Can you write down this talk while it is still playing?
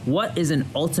What is an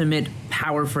ultimate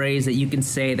power phrase that you can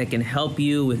say that can help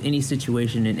you with any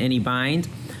situation in any bind?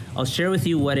 I'll share with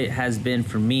you what it has been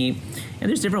for me. And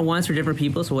there's different ones for different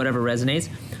people, so whatever resonates.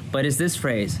 But it's this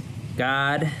phrase,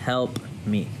 God help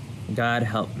me. God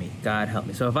help me. God help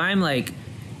me. So if I'm like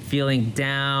feeling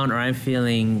down, or I'm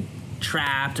feeling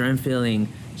trapped, or I'm feeling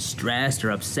stressed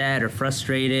or upset or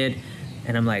frustrated,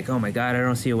 and I'm like, oh my God, I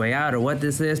don't see a way out, or what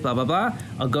is this, blah, blah, blah,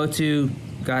 I'll go to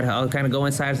God, I'll kind of go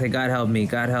inside and say, God help me,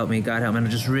 God help me, God help me. And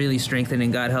I'm just really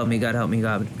strengthening, God help me, God help me,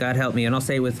 God help me. And I'll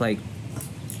say with like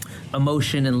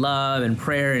emotion and love and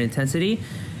prayer and intensity.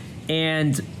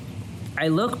 And I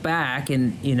look back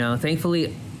and,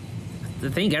 thankfully, I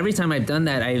think every time I've done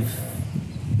that, I've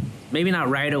maybe not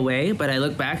right away, but I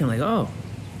look back and I'm like, oh,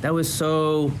 that was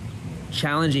so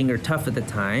challenging or tough at the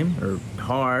time, or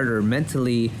hard or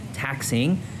mentally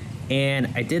taxing. And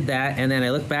I did that. And then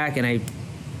I look back and I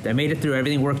made it through.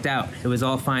 Everything worked out. It was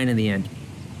all fine in the end.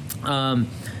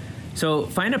 So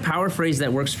find a power phrase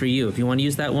that works for you. If you want to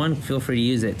use that one, feel free to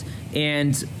use it.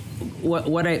 And what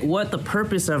the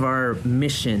purpose of our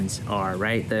missions are,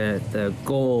 right? The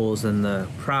goals and the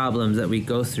problems that we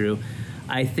go through,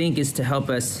 I think, is to help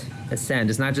us ascend.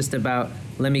 It's not just about,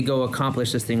 let me go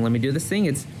accomplish this thing, let me do this thing.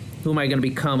 It's, who am I going to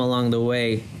become along the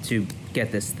way to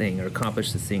get this thing or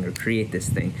accomplish this thing or create this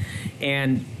thing?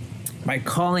 And by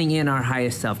calling in our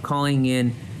highest self, calling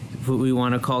in what we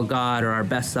want to call God, or our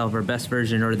best self, or best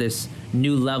version, or this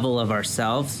new level of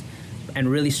ourselves, and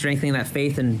really strengthening that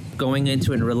faith and going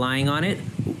into it and relying on it,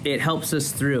 it helps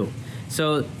us through.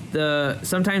 So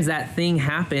sometimes that thing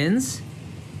happens,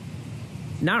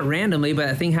 not randomly, but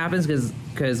that thing happens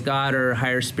because God or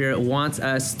higher spirit wants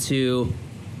us to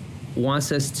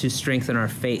strengthen our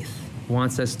faith,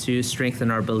 wants us to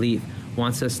strengthen our belief,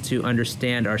 wants us to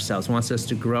understand ourselves, wants us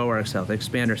to grow ourselves,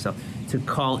 expand ourselves, to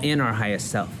call in our highest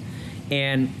self.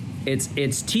 And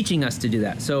it's teaching us to do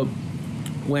that. So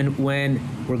when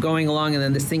we're going along and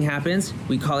then this thing happens,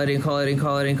 we call it in,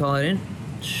 and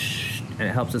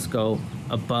it helps us go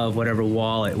above whatever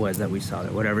wall it was that we saw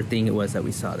there, whatever thing it was that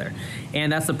we saw there.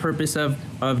 And that's the purpose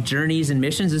of journeys and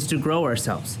missions, is to grow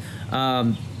ourselves.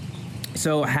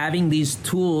 So having these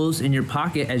tools in your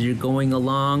pocket as you're going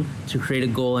along to create a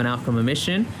goal and outcome, a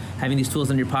mission, having these tools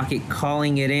in your pocket,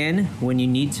 calling it in when you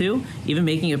need to, even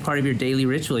making it part of your daily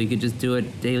ritual. You could just do a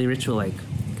daily ritual like,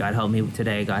 God help me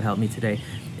today, God help me today.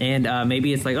 And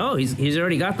maybe it's like, oh, he's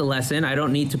already got the lesson. I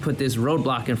don't need to put this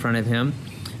roadblock in front of him,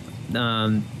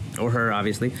 or her,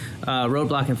 obviously,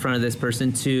 roadblock in front of this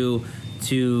person to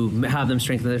have them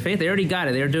strengthen their faith. They already got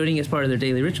it. They're doing it as part of their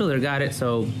daily ritual. They got it.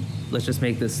 So let's just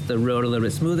make the road a little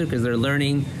bit smoother, because they're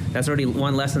learning. That's already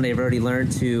one lesson they've already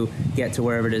learned to get to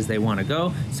wherever it is they want to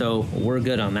go. So we're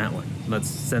good on that one. Let's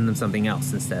send them something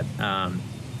else instead.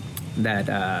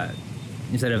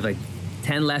 Instead of like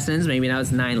 10 lessons, maybe now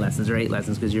it's 9 lessons or 8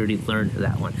 lessons, because you already learned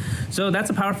that one. So that's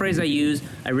a power phrase I use.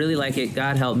 I really like it.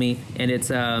 God help me. And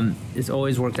it's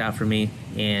always worked out for me.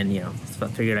 And, I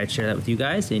figured I'd share that with you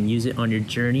guys and use it on your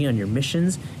journey, on your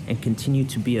missions, and continue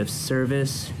to be of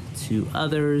service to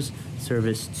others,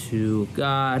 service to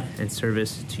God, and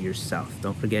service to yourself.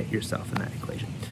 Don't forget yourself in that equation.